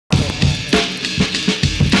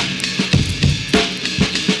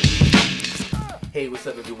Hey, what's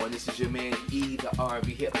up everyone? This is your man E, the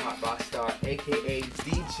R&B hip hop rock star, aka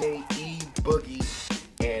DJ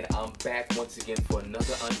E-Boogie, and I'm back once again for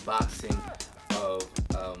another unboxing of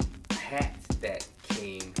a hat that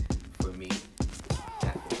came for me.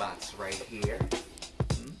 Got the box right here.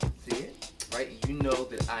 See it? Right? You know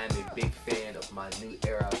that I am a big fan of my new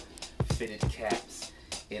era fitted caps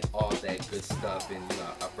and all that good stuff, and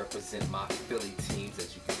I represent my Philly teams,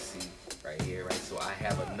 as you can see right here, right? So I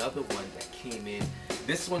have another one that came in.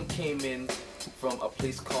 This one came in from a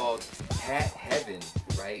place called Hat Heaven,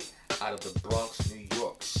 right? Out of the Bronx, New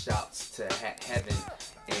York. Shouts to Hat Heaven.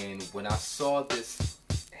 And when I saw this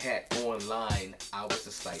hat online, I was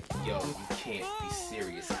just like, yo, you can't be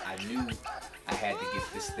serious. I knew I had to get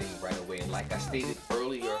this thing right away. And like I stated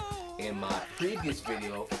earlier in my previous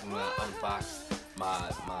video, when I unboxed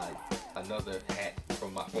another hat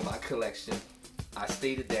from my collection, I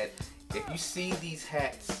stated that if you see these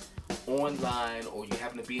hats online or you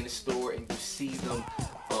happen to be in the store and you see them,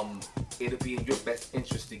 it'll be in your best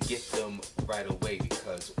interest to get them right away,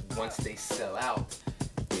 because once they sell out,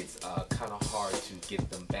 it's kind of hard to get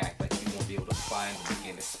them back. Like, you won't be able to find them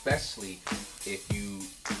again, especially if you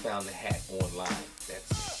found the hat online.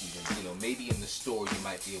 That's even, maybe in the store you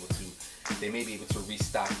might be able to, they may be able to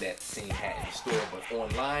restock that same hat in the store, but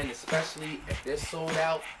online, especially if they're sold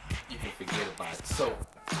out, you can forget about it. So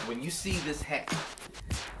when you see this hat,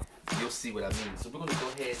 you'll see what I mean. So we're going to go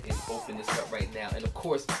ahead and open this up right now. And of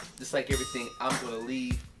course, just like everything, I'm going to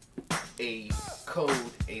leave a code,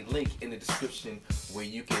 a link in the description where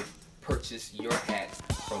you can purchase your hat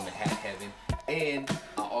from the Hat Heaven. And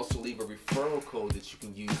I'll also leave a referral code that you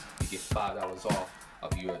can use to get $5 off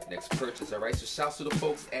of your next purchase. Alright, so shouts to the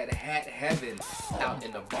folks at Hat Heaven out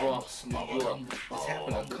in the Bronx, New York. Just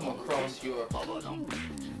happened to come across your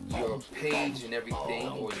page and everything,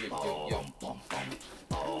 or your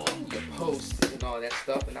post and all that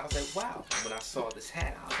stuff, and I was like, wow. When I saw this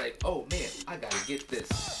hat, I was like, oh man, I gotta get this,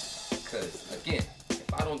 because again,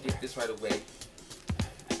 if I don't get this right away,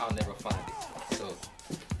 I'll never find it. So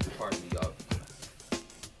pardon me, y'all.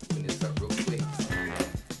 Putting this up real quick,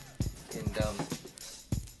 and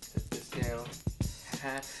set this down.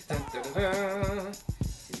 Dun, dun, dun, dun.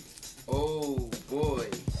 Oh boy.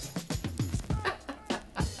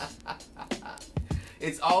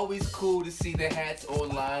 It's always cool to see the hats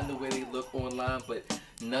online, the way they look online, but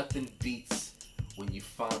nothing beats when you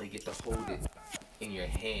finally get to hold it in your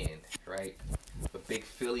hand, right? A big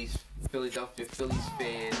Philadelphia Phillies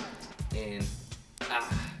fan, and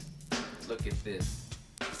look at this.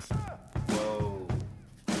 Whoa,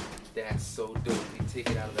 that's so dope. You take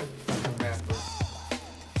it out of the wrapper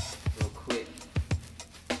real quick.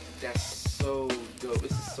 That's so dope.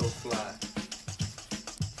 This is so fly.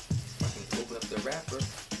 Open up the wrapper.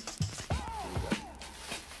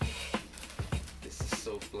 This is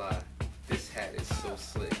so fly. This hat is so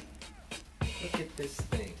slick. Look at this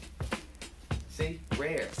thing. See?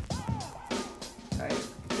 Rare. Alright,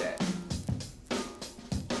 look at that.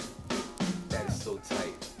 That is so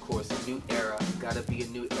tight. Of course, new era. Gotta be a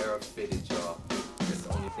new era fitted, y'all. That's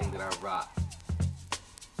the only thing that I rock.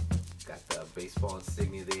 Got the baseball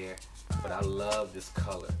insignia there. But I love this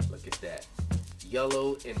color. Look at that.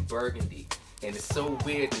 Yellow and burgundy. And it's so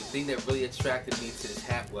weird. The thing that really attracted me to this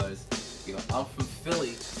hat was, I'm from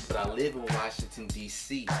Philly, but I live in Washington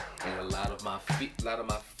D.C. and a lot of my friends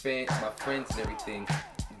and everything,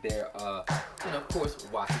 they're of course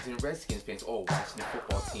Washington Redskins fans or Washington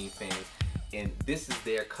football team fans, and this is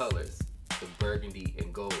their colors, the burgundy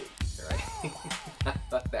and gold. Right? I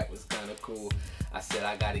thought that was kind of cool. I said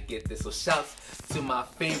I gotta get this. So shouts to my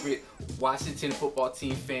favorite Washington football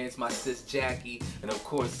team fans, my sis Jackie, and of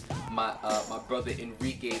course my brother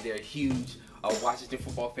Enrique. They're huge Washington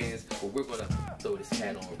football fans. But we're gonna throw this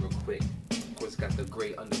hat on real quick. Of course, got the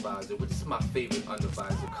gray undervisor, which is my favorite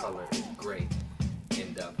undervisor color. It's gray.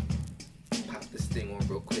 And pop this thing on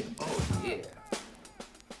real quick. Oh yeah.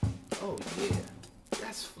 Oh yeah.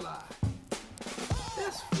 That's fly.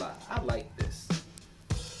 That's fly. I like this.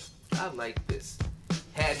 I like this.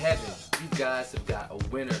 Hat Heaven, you guys have got a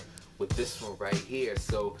winner with this one right here.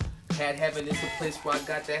 So Hat Heaven is the place where I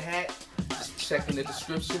got that hat. Just check in the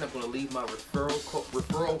description. I'm going to leave my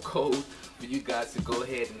referral code for you guys to go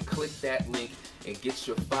ahead and click that link and get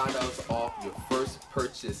your $5 off your first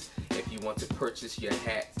purchase if you want to purchase your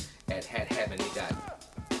hat at Hat Heaven. They got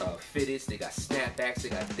fitteds, they got snapbacks, they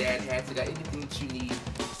got dad hats, they got anything that you need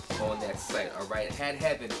on that site. Alright, Hat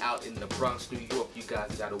Heaven out in the Bronx, New York. You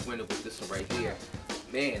guys got a winner with this one right here.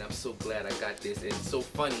 Man, I'm so glad I got this. And it's so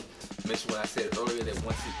funny, I mentioned when I said earlier that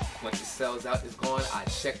once it sells out, it's gone. I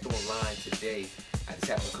checked online today. I just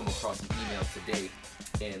happened to come across an email today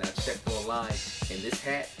and I checked online, and this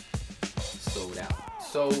hat sold out.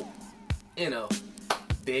 So, you know,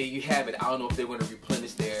 there you have it. I don't know if they're going to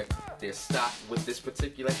replenish their stock with this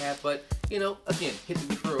particular hat, but, you know, again, hit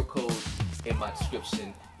the referral code in my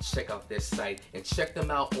description. Check out their site, and check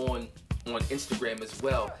them out on Instagram as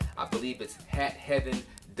well. I believe it's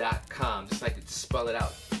hatheaven.com, just like to spell it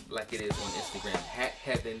out like it is on Instagram.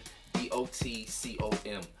 Hatheaven,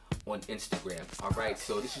 DOTCOM on Instagram. Alright,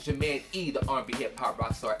 so this is your man E, the R&B hip hop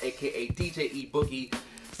rock star, aka DJ E-Boogie.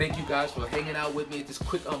 Thank you guys for hanging out with me at this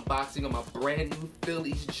quick unboxing of my brand new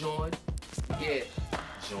Phillies joint. Yeah,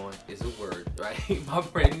 joint is a word, right? My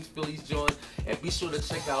brand new Phillies joint. And be sure to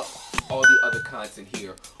check out all the other content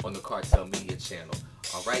here on the Cartel Media channel.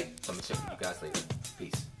 Alright, so I'm going to check with you guys later.